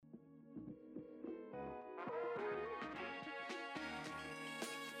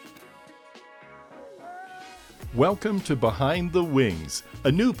Welcome to Behind the Wings,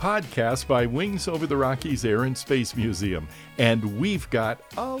 a new podcast by Wings Over the Rockies Air and Space Museum. And we've got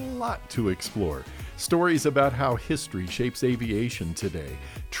a lot to explore. Stories about how history shapes aviation today,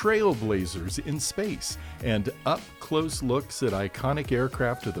 trailblazers in space, and up-close looks at iconic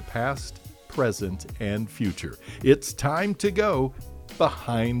aircraft of the past, present, and future. It's time to go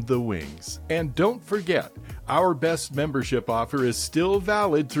Behind the Wings. And don't forget, our best membership offer is still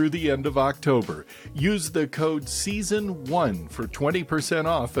valid through the end of October. Use the code SEASON1 for 20%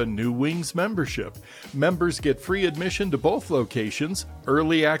 off a new Wings membership. Members get free admission to both locations,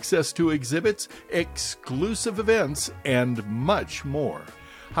 early access to exhibits, exclusive events, and much more.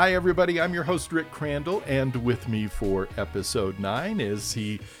 Hi, everybody. I'm your host, Rick Crandall, and with me for episode 9, as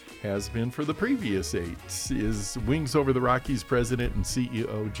he has been for the previous 8, is Wings Over the Rockies President and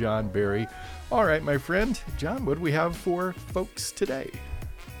CEO John Barry. All right, my friend. John, what do we have for folks today?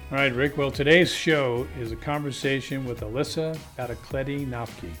 All right, Rick. Well, today's show is a conversation with Alyssa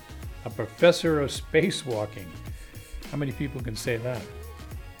Batacledi-Nafke, a professor of spacewalking. How many people can say that?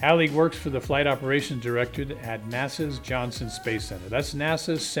 Allie works for the Flight Operations Director at NASA's Johnson Space Center. That's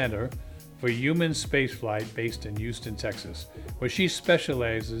NASA's Center for Human Spaceflight based in Houston, Texas, where she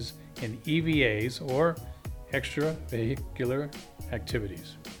specializes in EVAs, or extravehicular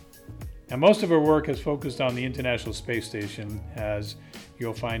activities. Now, most of her work has focused on the International Space Station, as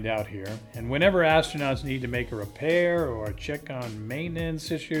you'll find out here. And whenever astronauts need to make a repair or check on maintenance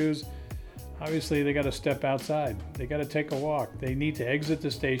issues, obviously they got to step outside. They got to take a walk. They need to exit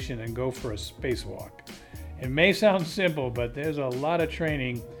the station and go for a spacewalk. It may sound simple, but there's a lot of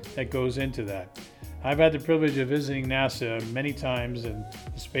training that goes into that. I've had the privilege of visiting NASA many times in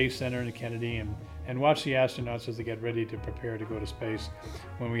the Space Center and Kennedy and watch the astronauts as they get ready to prepare to go to space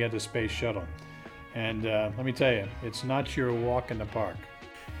when we had the space shuttle. And let me tell you, it's not your walk in the park.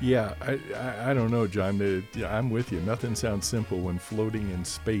 Yeah, I don't know, John. I'm with you. Nothing sounds simple when floating in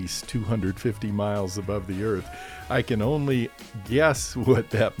space 250 miles above the Earth. I can only guess what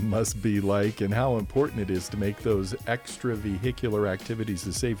that must be like and how important it is to make those extravehicular activities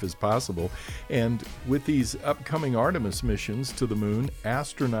as safe as possible. And with these upcoming Artemis missions to the moon,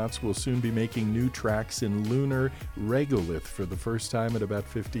 astronauts will soon be making new tracks in lunar regolith for the first time in about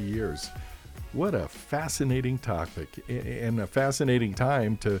 50 years. What a fascinating topic and a fascinating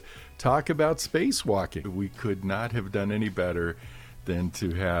time to talk about spacewalking. We could not have done any better than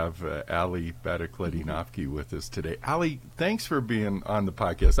to have Allie Batacledi-Nafke with us today. Allie, thanks for being on the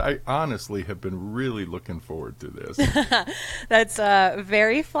podcast. I honestly have been really looking forward to this. That's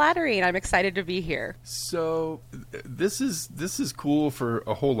very flattering. I'm excited to be here. So this is cool for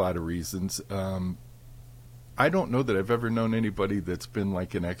a whole lot of reasons. I don't know that I've ever known anybody that's been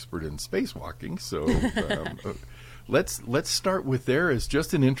like an expert in spacewalking. So let's start with there as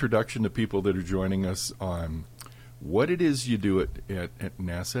just an introduction to people that are joining us on what it is you do at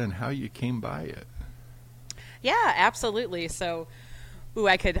NASA and how you came by it. Yeah, absolutely. So,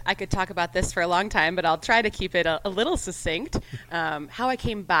 I could talk about this for a long time, but I'll try to keep it a little succinct. How I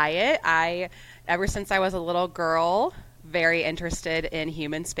came by it, ever since I was a little girl, very interested in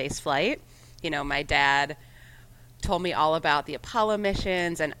human spaceflight. You know, my dad told me all about the Apollo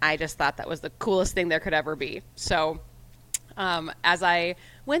missions, and I just thought that was the coolest thing there could ever be. So as I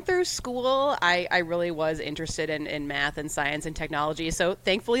went through school, I really was interested in math and science and technology. So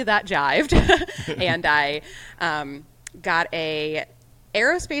thankfully that jived. And I got a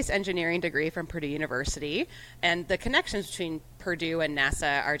aerospace engineering degree from Purdue University. And the connections between Purdue and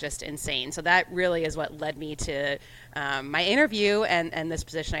NASA are just insane. So that really is what led me to my interview and this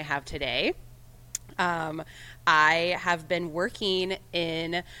position I have today. I have been working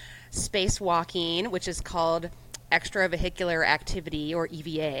in spacewalking, which is called extravehicular activity, or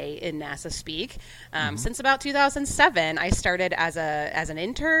EVA in NASA speak, since about 2007. I started as an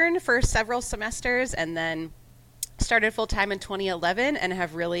intern for several semesters and then started full-time in 2011 and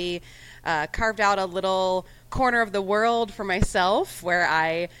have really carved out a little corner of the world for myself where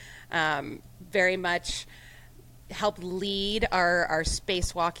I very much help lead our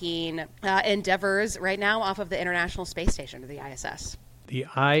spacewalking endeavors right now off of the International Space Station, or the ISS. The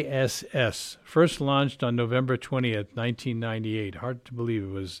ISS, first launched on November 20th, 1998. Hard to believe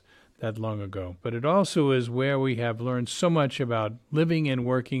it was that long ago. But it also is where we have learned so much about living and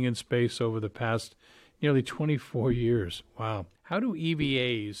working in space over the past nearly 24 years. Wow. How do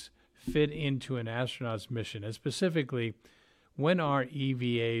EVAs fit into an astronaut's mission? And specifically, when are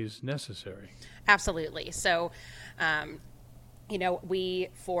EVAs necessary? Absolutely. So, we,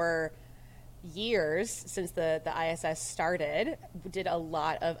 for years since the ISS started, did a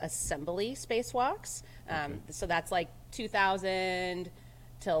lot of assembly spacewalks. So that's like 2000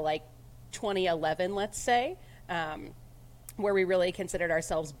 till like 2011, let's say. where we really considered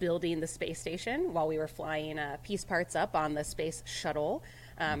ourselves building the space station while we were flying piece parts up on the space shuttle.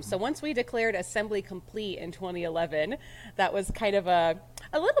 So once we declared assembly complete in 2011, that was kind of a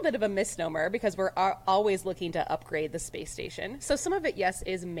little bit of a misnomer because we're always looking to upgrade the space station. So some of it, yes,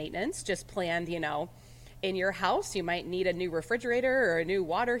 is maintenance, just planned, in your house. You might need a new refrigerator or a new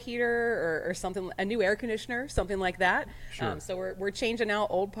water heater or something, a new air conditioner, something like that. Sure. So we're changing out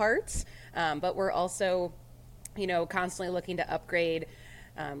old parts, but we're also constantly looking to upgrade.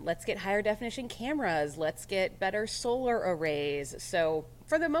 Let's get higher definition cameras. Let's get better solar arrays. So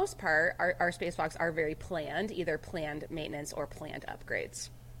for the most part, our spacewalks are very planned, either planned maintenance or planned upgrades.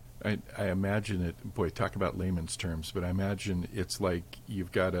 I imagine it, boy, talk about layman's terms, but I imagine it's like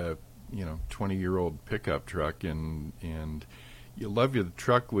you've got a 20-year-old pickup truck and you love your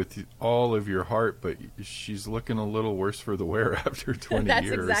truck with all of your heart, but she's looking a little worse for the wear after 20 That's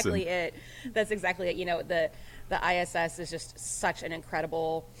years. Exactly it. That's exactly it. The ISS is just such an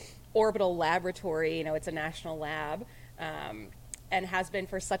incredible orbital laboratory. It's a national lab, and has been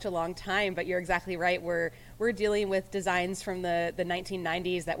for such a long time. But you're exactly right. We're dealing with designs from the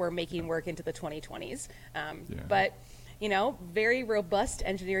 1990s that we're making work into the 2020s. But very robust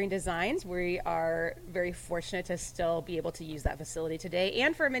engineering designs. We are very fortunate to still be able to use that facility today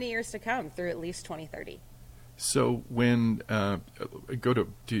and for many years to come through at least 2030. So when go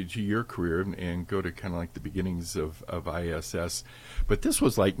to your career and go to kind of like the beginnings of ISS, but this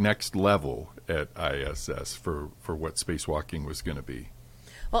was like next level at ISS for what spacewalking was going to be.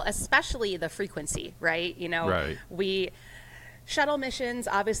 Well, especially the frequency, right? Right. Shuttle missions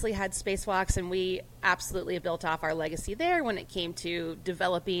obviously had spacewalks, and we absolutely built off our legacy there when it came to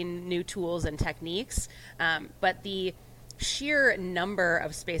developing new tools and techniques. But the sheer number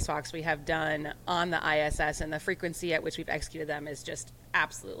of spacewalks we have done on the ISS and the frequency at which we've executed them is just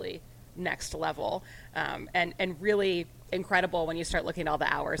absolutely next level, and really incredible when you start looking at all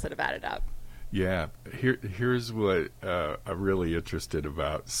the hours that have added up. Yeah, here's what I'm really interested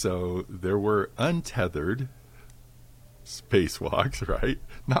about. So there were untethered spacewalks, right?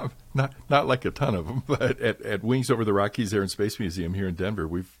 Not like a ton of them, but at Wings Over the Rockies Air and Space Museum here in Denver,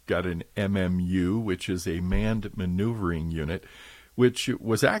 we've got an MMU, which is a manned maneuvering unit, which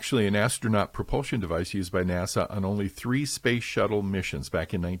was actually an astronaut propulsion device used by NASA on only 3 space shuttle missions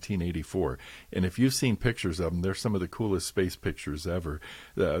back in 1984. And if you've seen pictures of them, they're some of the coolest space pictures ever.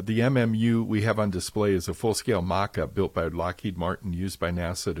 The MMU we have on display is a full-scale mock-up built by Lockheed Martin used by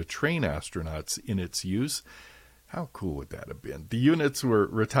NASA to train astronauts in its use. How cool would that have been? The units were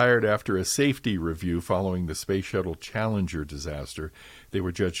retired after a safety review following the Space Shuttle Challenger disaster. They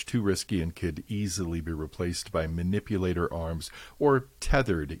were judged too risky and could easily be replaced by manipulator arms or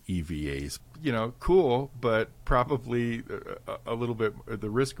tethered EVAs. Cool, but probably a little bit the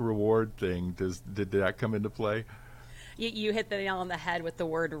risk-reward thing. Did that come into play? You hit the nail on the head with the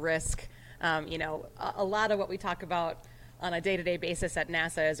word risk. A lot of what we talk about on a day-to-day basis at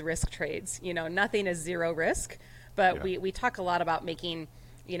NASA is risk trades. Nothing is zero risk. But yeah. we talk a lot about making,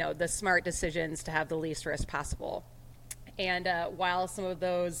 the smart decisions to have the least risk possible. And while some of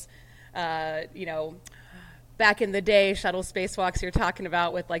those, back in the day shuttle spacewalks you're talking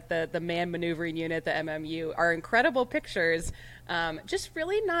about with like the manned maneuvering unit, the MMU, are incredible pictures, just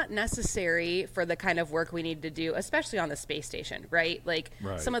really not necessary for the kind of work we need to do, especially on the space station, right? Like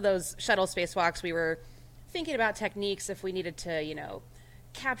some of those shuttle spacewalks, we were thinking about techniques if we needed to,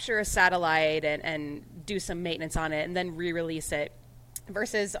 capture a satellite and do some maintenance on it and then re-release it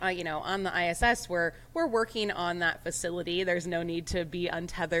versus on the ISS we're working on that facility. There's no need to be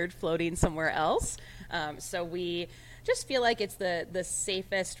untethered floating somewhere else, so we just feel like it's the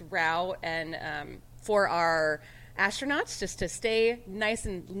safest route and for our astronauts just to stay nice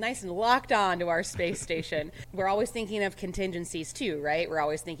and locked on to our space station. We're always thinking of contingencies too, right? We're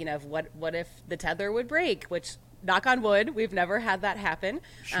always thinking of what if the tether would break, which knock on wood, we've never had that happen.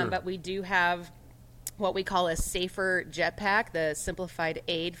 Sure. But we do have what we call a safer jetpack, the simplified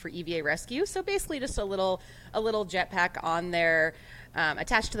aid for EVA rescue. So basically just a little jetpack on there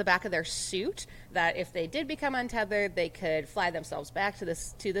attached to the back of their suit that if they did become untethered, they could fly themselves back to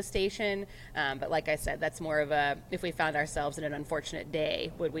the station. But like I said, that's more of if we found ourselves in an unfortunate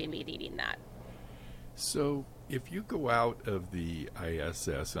day, would we be needing that? So if you go out of the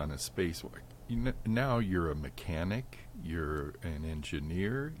ISS on a spacewalk, now you're a mechanic, you're an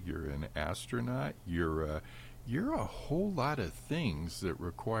engineer, you're an astronaut, you're a whole lot of things that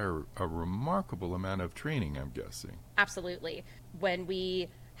require a remarkable amount of training, I'm guessing. Absolutely. When we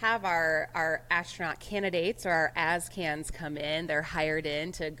have our astronaut candidates or our ASCANs come in. They're hired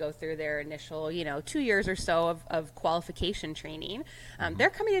in to go through their initial, 2 years or so of qualification training. They're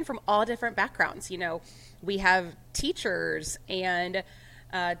coming in from all different backgrounds. We have teachers and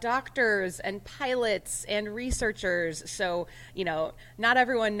doctors and pilots and researchers. So, not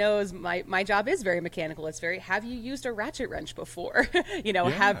everyone knows my job is very mechanical. It's very, have you used a ratchet wrench before? Yeah.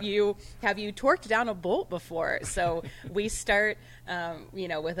 Have you torqued down a bolt before? So we start,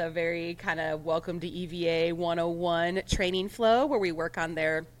 with a very kind of welcome to EVA 101 training flow where we work on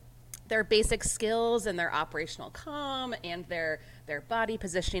their basic skills and their operational comm and their body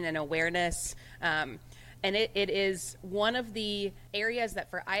positioning and awareness. And it is one of the areas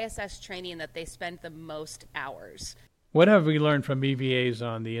that for ISS training that they spend the most hours. What have we learned from EVAs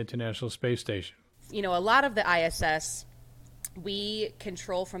on the International Space Station? A lot of the ISS, we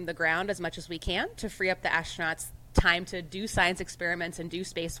control from the ground as much as we can to free up the astronauts time to do science experiments and do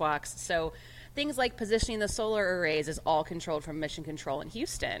spacewalks. So things like positioning the solar arrays is all controlled from Mission Control in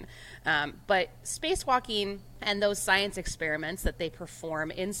Houston. But spacewalking and those science experiments that they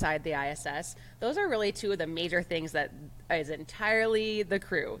perform inside the ISS, those are really two of the major things that is entirely the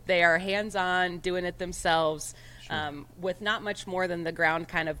crew. They are hands-on, doing it themselves, with not much more than the ground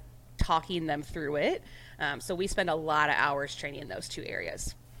kind of talking them through it. So we spend a lot of hours training in those two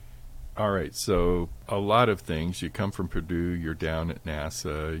areas. All right, so a lot of things. You come from Purdue, you're down at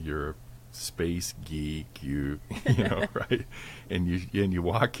NASA, you're a space geek, you know, right? And you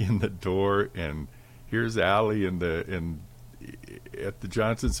walk in the door, and here's Allie at the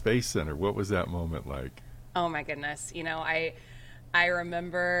Johnson Space Center. What was that moment like? Oh my goodness! I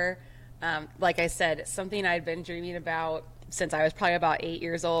remember, like I said, something I'd been dreaming about since I was probably about 8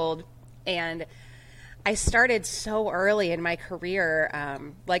 years old, and I started so early in my career.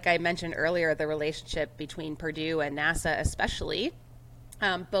 Like I mentioned earlier, the relationship between Purdue and NASA especially,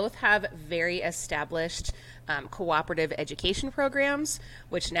 both have very established cooperative education programs,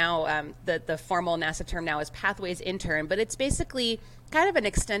 which now the formal NASA term now is Pathways Intern, but it's basically kind of an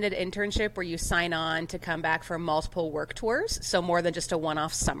extended internship where you sign on to come back for multiple work tours, so more than just a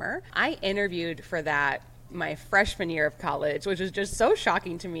one-off summer. I interviewed for that my freshman year of college, which was just so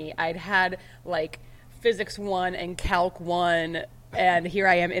shocking to me. I'd had like Physics 1 and Calc 1, and here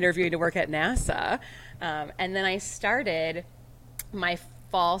I am interviewing to work at NASA. And then I started my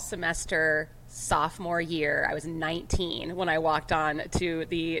fall semester sophomore year. I was 19 when I walked on to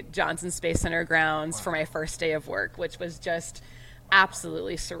the Johnson Space Center grounds for my first day of work, which was just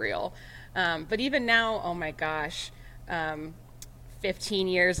absolutely surreal. But even now, oh my gosh, 15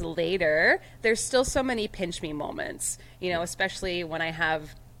 years later, there's still so many pinch me moments, especially when I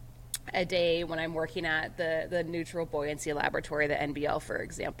have a day when I'm working at the Neutral Buoyancy Laboratory, the NBL, for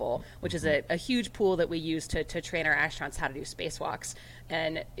example, which is a huge pool that we use to train our astronauts how to do spacewalks.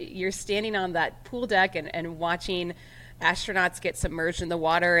 And you're standing on that pool deck and watching astronauts get submerged in the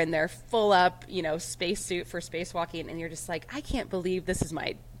water in their full up, spacesuit for spacewalking. And you're just like, I can't believe this is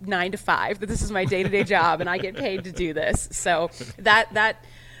my 9 to 5, that this is my day-to-day job and I get paid to do this. So that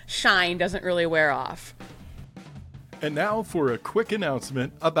shine doesn't really wear off. And now for a quick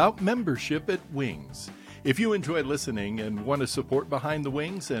announcement about membership at Wings. If you enjoy listening and want to support Behind the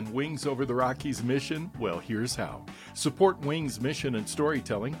Wings and Wings Over the Rockies mission, well, here's how. Support Wings mission and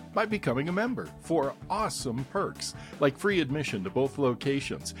storytelling by becoming a member for awesome perks like free admission to both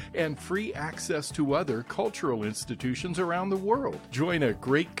locations and free access to other cultural institutions around the world. Join a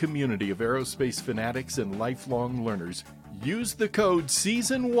great community of aerospace fanatics and lifelong learners. Use the code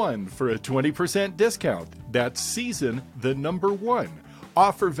SEASON1 for a 20% discount. That's SEASON, the number 1.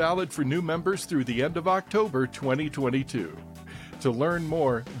 Offer valid for new members through the end of October 2022. To learn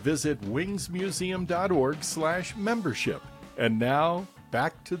more, visit wingsmuseum.org/membership. And now,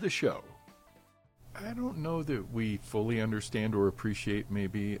 back to the show. I don't know that we fully understand or appreciate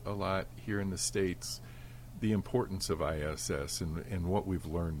maybe a lot here in the States the importance of ISS and what we've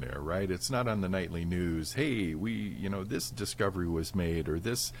learned there, right? It's not on the nightly news. Hey, this discovery was made, or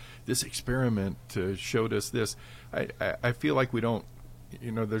this experiment showed us this. I feel like we don't,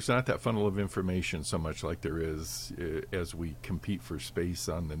 there's not that funnel of information so much like there is as we compete for space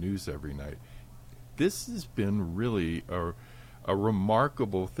on the news every night. This has been really a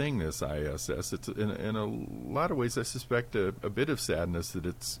remarkable thing, this ISS. It's in a lot of ways, I suspect, a bit of sadness that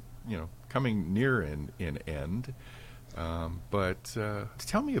it's coming near an end. But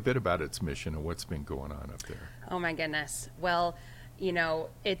tell me a bit about its mission and what's been going on up there. Oh, my goodness. Well,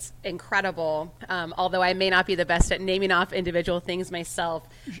 it's incredible. Although I may not be the best at naming off individual things myself,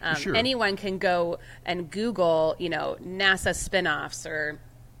 Sure. Anyone can go and Google, NASA spinoffs or,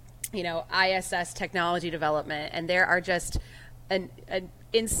 ISS technology development. And there are just an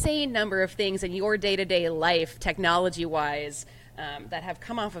insane number of things in your day-to-day life, technology-wise, that have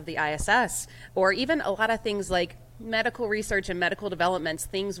come off of the ISS, or even a lot of things like medical research and medical developments,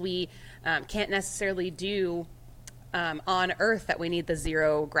 things we can't necessarily do on Earth that we need the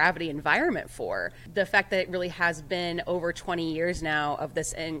zero gravity environment for. The fact that it really has been over 20 years now of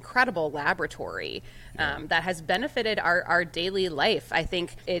this incredible laboratory that has benefited our daily life. I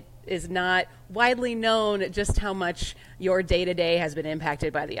think it is not widely known just how much your day-to-day has been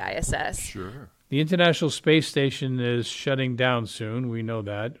impacted by the ISS. Sure. The International Space Station is shutting down soon. We know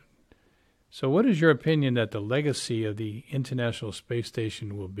that. So what is your opinion that the legacy of the International Space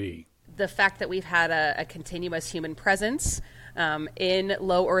Station will be? The fact that we've had a continuous human presence in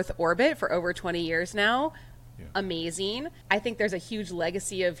low Earth orbit for over 20 years now, amazing. I think there's a huge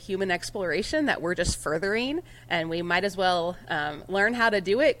legacy of human exploration that we're just furthering, and we might as well learn how to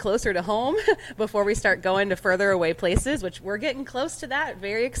do it closer to home before we start going to further away places, which we're getting close to that.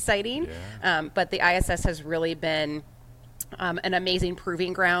 Very exciting. Yeah. But the ISS has really been an amazing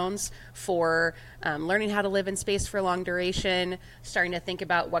proving grounds for learning how to live in space for long duration, starting to think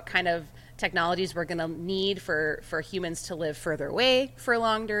about what kind of technologies we're going to need for humans to live further away for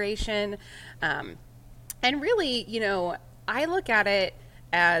long duration. And really, I look at it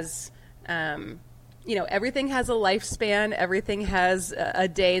as, everything has a lifespan. Everything has a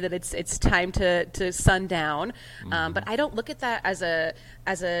day that it's time to sundown. But I don't look at that as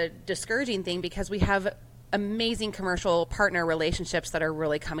a discouraging thing, because we have amazing commercial partner relationships that are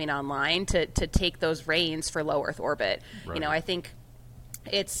really coming online to take those reins for low Earth orbit. Right. I think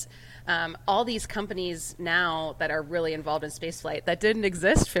it's all these companies now that are really involved in spaceflight that didn't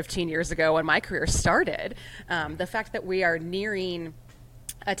exist 15 years ago when my career started. The fact that we are nearing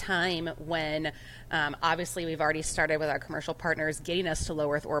a time when obviously we've already started with our commercial partners getting us to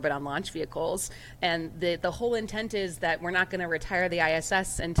low Earth orbit on launch vehicles, and the whole intent is that we're not going to retire the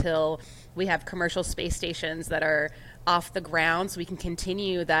ISS until we have commercial space stations that are off the ground, so we can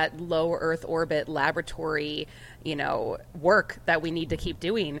continue that low Earth orbit laboratory work that we need to keep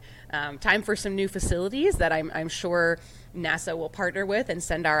doing. Time for some new facilities that I'm sure NASA will partner with and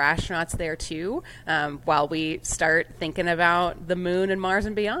send our astronauts there too, while we start thinking about the moon and Mars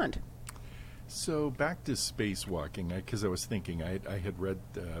and beyond. So back to spacewalking, because I was thinking I had read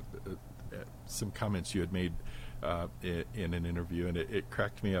some comments you had made in an interview, and it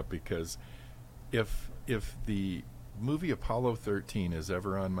cracked me up, because if the movie Apollo 13 is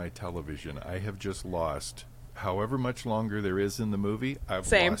ever on my television, I have just lost however much longer there is in the movie.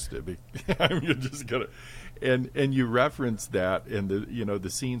 I've lost it. I'm just gonna, and you referenced that, and the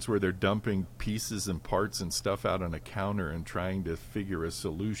scenes where they're dumping pieces and parts and stuff out on a counter and trying to figure a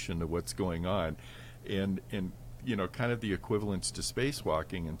solution to what's going on, and kind of the equivalence to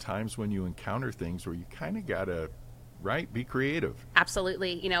spacewalking, and times when you encounter things where you kind of gotta be creative.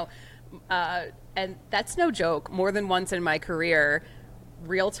 Absolutely. And that's no joke. More than once in my career,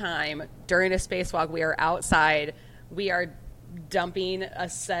 real time, during a spacewalk, we are outside, we are dumping a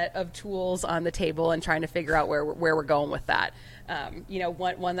set of tools on the table and trying to figure out where we're going with that.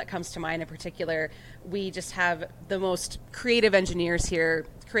 One that comes to mind in particular, we just have the most creative engineers here,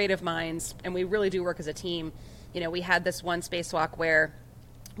 creative minds, and we really do work as a team. We had this one spacewalk where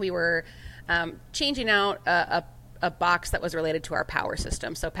we were changing out a box that was related to our power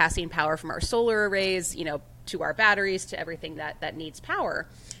system. So passing power from our solar arrays, to our batteries, to everything that needs power.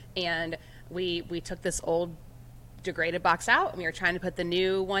 And we took this old degraded box out, and we were trying to put the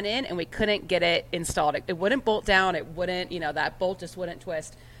new one in, and we couldn't get it installed. It wouldn't bolt down. It wouldn't, that bolt just wouldn't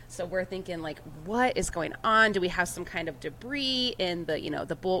twist. So we're thinking, what is going on? Do we have some kind of debris in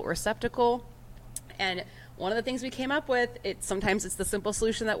the bolt receptacle? And one of the things we came up with, sometimes it's the simple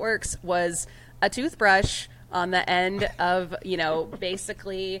solution that works, was a toothbrush on the end of,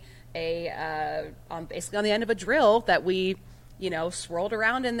 basically on the end of a drill that we, swirled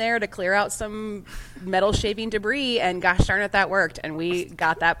around in there to clear out some metal shaving debris, and gosh darn it, that worked, and we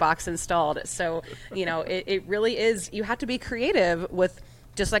got that box installed. So, it really is, you have to be creative with,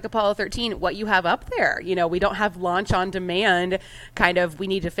 just like Apollo 13, what you have up there. We don't have launch on demand, kind of, we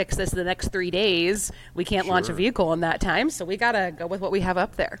need to fix this in the next 3 days. We can't launch a vehicle in that time, so we got to go with what we have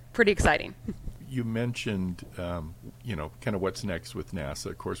up there. Pretty exciting. You mentioned, kind of what's next with NASA.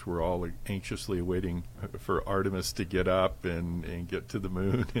 Of course, we're all anxiously awaiting for Artemis to get up and get to the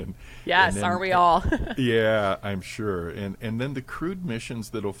moon. Yes, aren't we all? Yeah, I'm sure. And then the crewed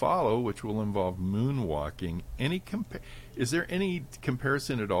missions that'll follow, which will involve moonwalking. Is there any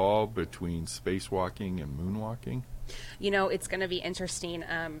comparison at all between spacewalking and moonwalking? It's going to be interesting.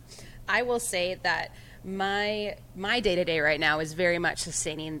 I will say that my day-to-day right now is very much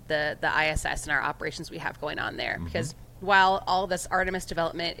sustaining the ISS and our operations we have going on there, because while all this Artemis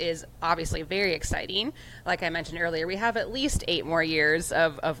development is obviously very exciting, like I mentioned earlier, we have at least 8 more years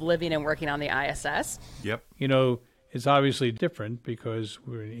of living and working on the ISS. Yep. You know, it's obviously different because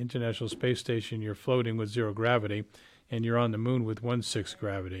we're in an International Space Station, you're floating with 0 gravity, and you're on the moon with 1/6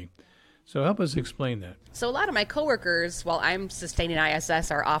 gravity. So help us explain that. So a lot of my coworkers, while I'm sustaining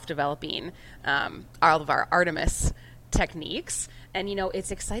ISS, are off developing all of our Artemis techniques. And, you know,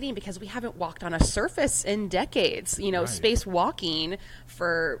 it's exciting because we haven't walked on a surface in decades. You know, Right. spacewalking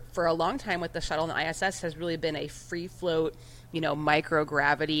for a long time with the shuttle and the ISS has really been a free float, you know,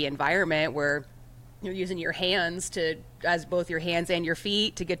 microgravity environment where you're using your hands as both your hands and your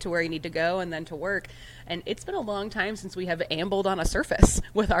feet to get to where you need to go and then to work. And it's been a long time since we have ambled on a surface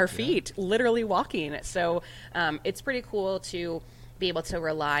with our feet, literally walking. So it's pretty cool to be able to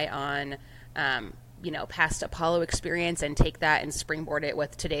rely on, you know, past Apollo experience and take that and springboard it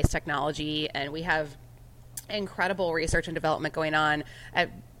with today's technology. And we have incredible research and development going on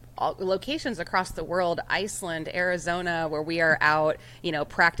at locations across the world, Iceland, Arizona, where we are out, you know,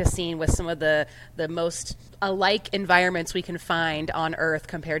 practicing with some of the most alike environments we can find on Earth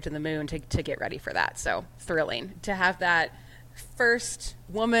compared to the moon to get ready for that. So thrilling to have that first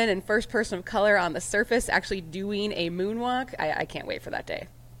woman and first person of color on the surface actually doing a moonwalk. I can't wait for that day.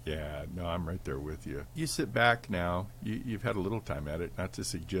 Yeah, no, I'm right there with you. You sit back now, you've had a little time at it, not to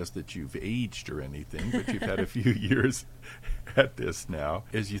suggest that you've aged or anything, but you've had a few years at this now.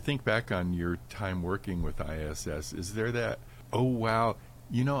 As you think back on your time working with ISS, is there that, oh, wow,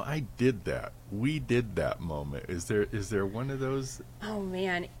 you know, I did that. We did that moment. Is there one of those? Oh,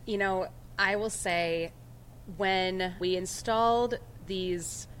 man. You know, I will say when we installed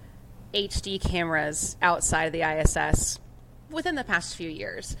these HD cameras outside of the ISS, within the past few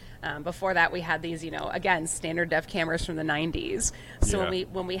years. Before that, we had these, you know, again, standard def cameras from the 90s. So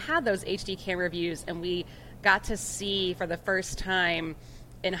when we had those HD camera views and we got to see for the first time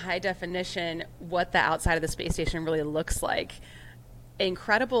in high definition what the outside of the space station really looks like,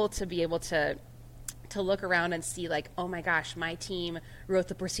 incredible to be able to look around and see, like, oh my gosh, my team wrote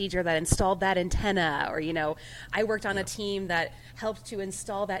the procedure that installed that antenna, or, you know, I worked on a team that helped to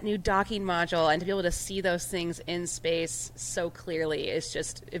install that new docking module, and to be able to see those things in space so clearly is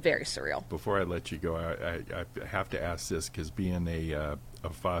just very surreal. Before I let you go, I have to ask this, because being a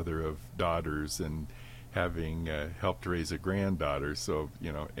father of daughters and having helped raise a granddaughter, so,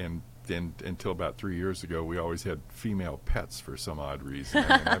 you know, and then until about 3 years ago, we always had female pets for some odd reason.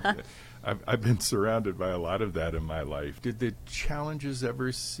 I mean, I've been surrounded by a lot of that in my life. Did the challenges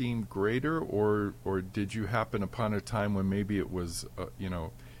ever seem greater, or did you happen upon a time when maybe it was, you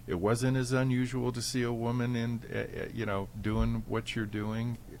know, it wasn't as unusual to see a woman in, you know, doing what you're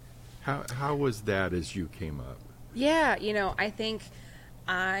doing? How was that as you came up? Yeah, you know, I think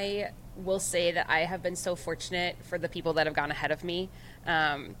I will say that I have been so fortunate for the people that have gone ahead of me.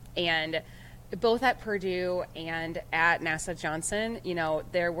 And both at Purdue and at NASA Johnson, you know,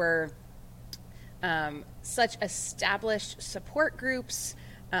 there were such established support groups,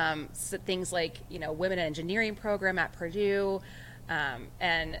 so things like, you know, Women in Engineering program at Purdue.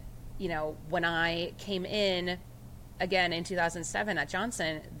 And, you know, when I came in, again, in 2007 at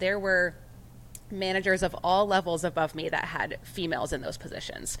Johnson, there were managers of all levels above me that had females in those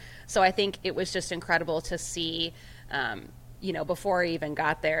positions. So I think it was just incredible to see, you know, before I even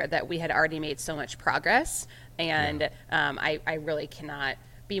got there, that we had already made so much progress. And I really cannot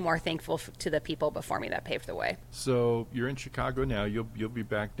be more thankful to the people before me that paved the way. So you're in Chicago now. You'll be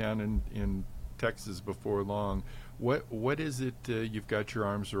back down in Texas before long. What is it you've got your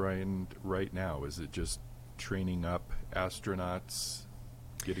arms around right now? Is it just training up astronauts,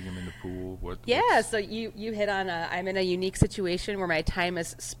 getting them in the pool? So you hit on I'm in a unique situation where my time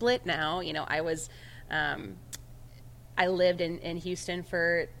is split now. You know, I lived in Houston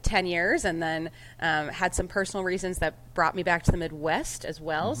for 10 years and then had some personal reasons that brought me back to the Midwest as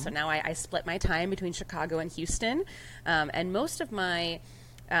well. Mm-hmm. So now I split my time between Chicago and Houston. And most of my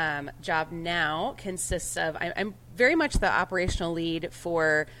job now consists of, I'm very much the operational lead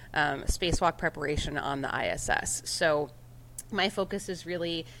for spacewalk preparation on the ISS. So my focus is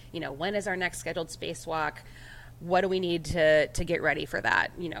really, you know, when is our next scheduled spacewalk? What do we need to get ready for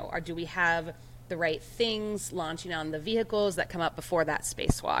that? You know, or do we have the right things launching on the vehicles that come up before that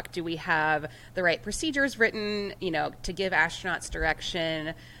spacewalk? Do we have the right procedures written, you know, to give astronauts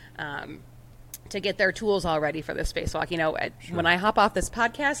direction, to get their tools all ready for the spacewalk? You know, sure. When I hop off this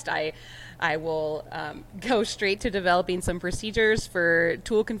podcast, I will go straight to developing some procedures for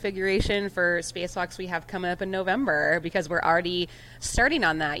tool configuration for spacewalks we have coming up in November, because we're already starting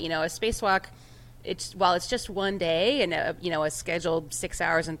on that. You know, a spacewalk, while it's just one day and a scheduled 6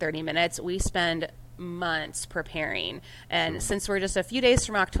 hours and 30 minutes, we spend months preparing. And since we're just a few days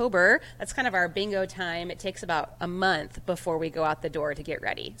from October, that's kind of our bingo time. It takes about a month before we go out the door to get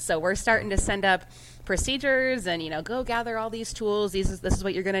ready. So we're starting to send up procedures and, go gather all these tools. This is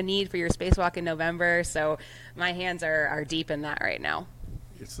what you're going to need for your spacewalk in November. So my hands are deep in that right now.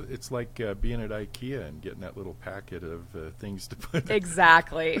 It's like being at IKEA and getting that little packet of things to put.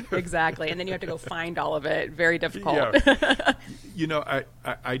 Exactly. And then you have to go find all of it. Very difficult. Yeah.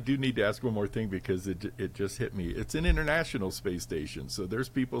 I do need to ask one more thing because it just hit me. It's an international space station, so there's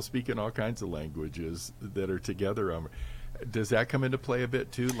people speaking all kinds of languages that are together. Does that come into play a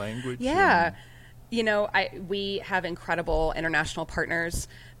bit too, language? Yeah. We have incredible international partners.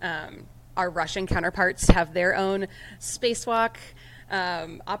 Our Russian counterparts have their own spacewalk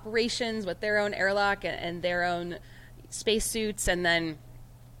operations with their own airlock and their own spacesuits, and then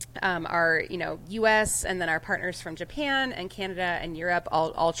our U.S. and then our partners from Japan and Canada and Europe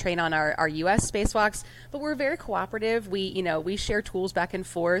all train on our U.S. spacewalks. But we're very cooperative. We share tools back and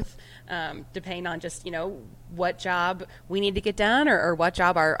forth, depending on just what job we need to get done or what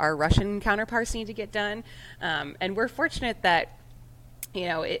job our Russian counterparts need to get done. And we're fortunate that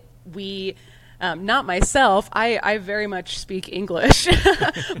not myself. I very much speak English,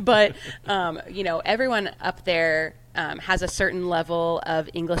 but everyone up there has a certain level of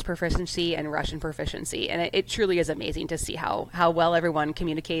English proficiency and Russian proficiency, and it truly is amazing to see how well everyone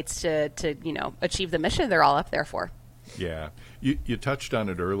communicates to achieve the mission they're all up there for. Yeah, you touched on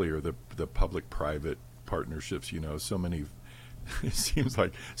it earlier, the public-private partnerships. So many. It seems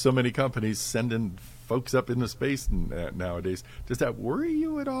like so many companies sending folks up into space nowadays. Does that worry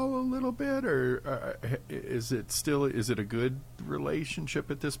you at all a little bit, or is it a good relationship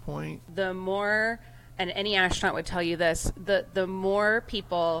at this point? The more, and any astronaut would tell you this, the more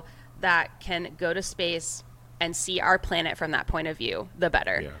people that can go to space and see our planet from that point of view, the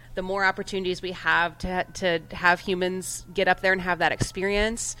better. Yeah. The more opportunities we have to have humans get up there and have that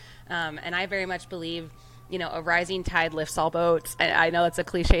experience. And I very much believe a rising tide lifts all boats. I know it's a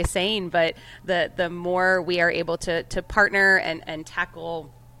cliche saying, but the more we are able to partner and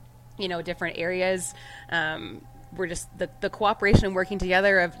tackle, different areas, we're just the cooperation and working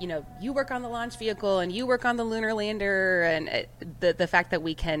together of, you work on the launch vehicle and you work on the lunar lander, and the fact that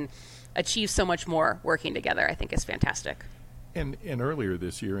we can achieve so much more working together, I think is fantastic. And earlier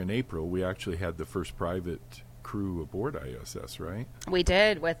this year in April, we actually had the first private crew aboard ISS, right? We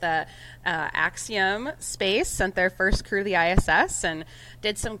did, with Axiom Space sent their first crew to the ISS and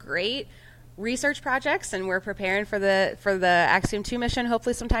did some great research projects, and we're preparing for the Axiom 2 mission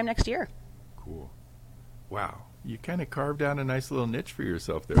hopefully sometime next year. Cool. Wow. You kind of carved out a nice little niche for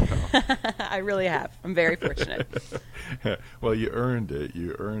yourself there, pal. I really have. I'm very fortunate. Well, you earned it.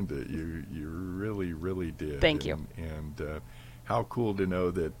 You really, really did. Thank you. And how cool to know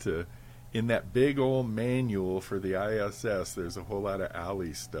that in that big old manual for the ISS, there's a whole lot of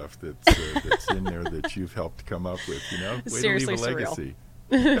alley stuff that's in there that you've helped come up with. Way Seriously to leave a legacy.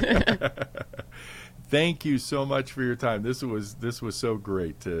 Thank you so much for your time. This was so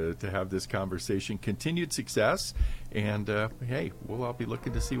great to have this conversation. Continued success, and hey, we'll all be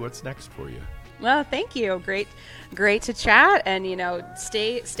looking to see what's next for you. Well, thank you. Great to chat, and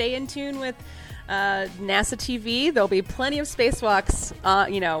stay in tune with NASA TV. There'll be plenty of spacewalks,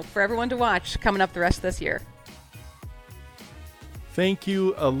 for everyone to watch coming up the rest of this year. Thank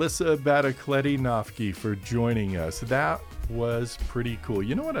you, Alyssa Batacletti-Nofke, for joining us. That was pretty cool.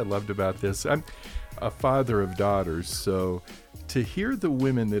 You know what I loved about this? I'm a father of daughters, so to hear the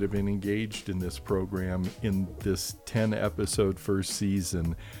women that have been engaged in this program in this 10-episode first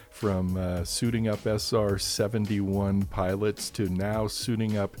season, from suiting up SR-71 pilots to now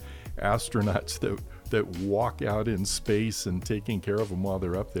suiting up astronauts that walk out in space and taking care of them while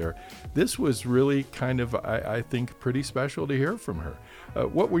they're up there. This was really kind of, I think, pretty special to hear from her.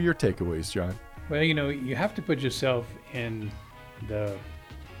 What were your takeaways, John? Well, you have to put yourself in the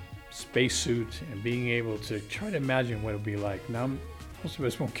spacesuit and being able to try to imagine what it would be like. Now, most of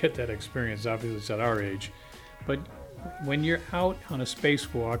us won't get that experience, obviously, it's at our age. But when you're out on a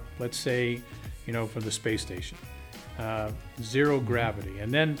spacewalk, let's say, from the space station, zero gravity,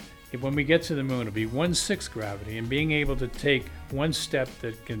 and then when we get to the moon, it'll be 1/6 gravity, and being able to take one step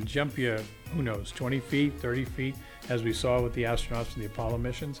that can jump you, 20 feet, 30 feet, as we saw with the astronauts in the Apollo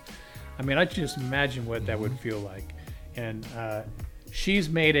missions. I mean, I just imagine what that would feel like. And she's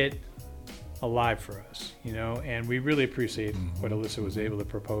made it alive for us, and we really appreciate what Alyssa was able to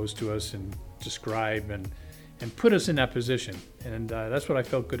propose to us and describe and put us in that position. And that's what I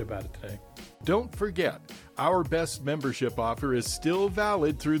felt good about it today. Don't forget, our best membership offer is still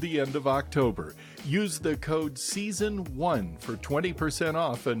valid through the end of October. Use the code SEASON1 for 20%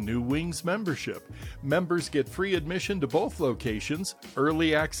 off a new Wings membership. Members get free admission to both locations,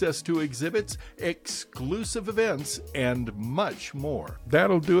 early access to exhibits, exclusive events, and much more.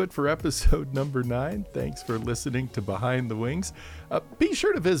 That'll do it for episode number 9. Thanks for listening to Behind the Wings. Be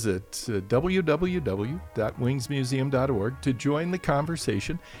sure to visit www.wingsmuseum.org to join the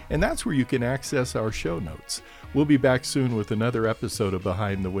conversation, and that's where you can access our show notes. We'll be back soon with another episode of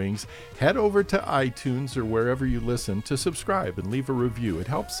Behind the Wings. Head over to iTunes or wherever you listen to subscribe and leave a review. It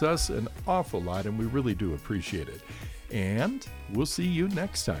helps us an awful lot, and we really do appreciate it. And we'll see you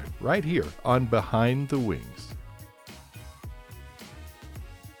next time, right here on Behind the Wings.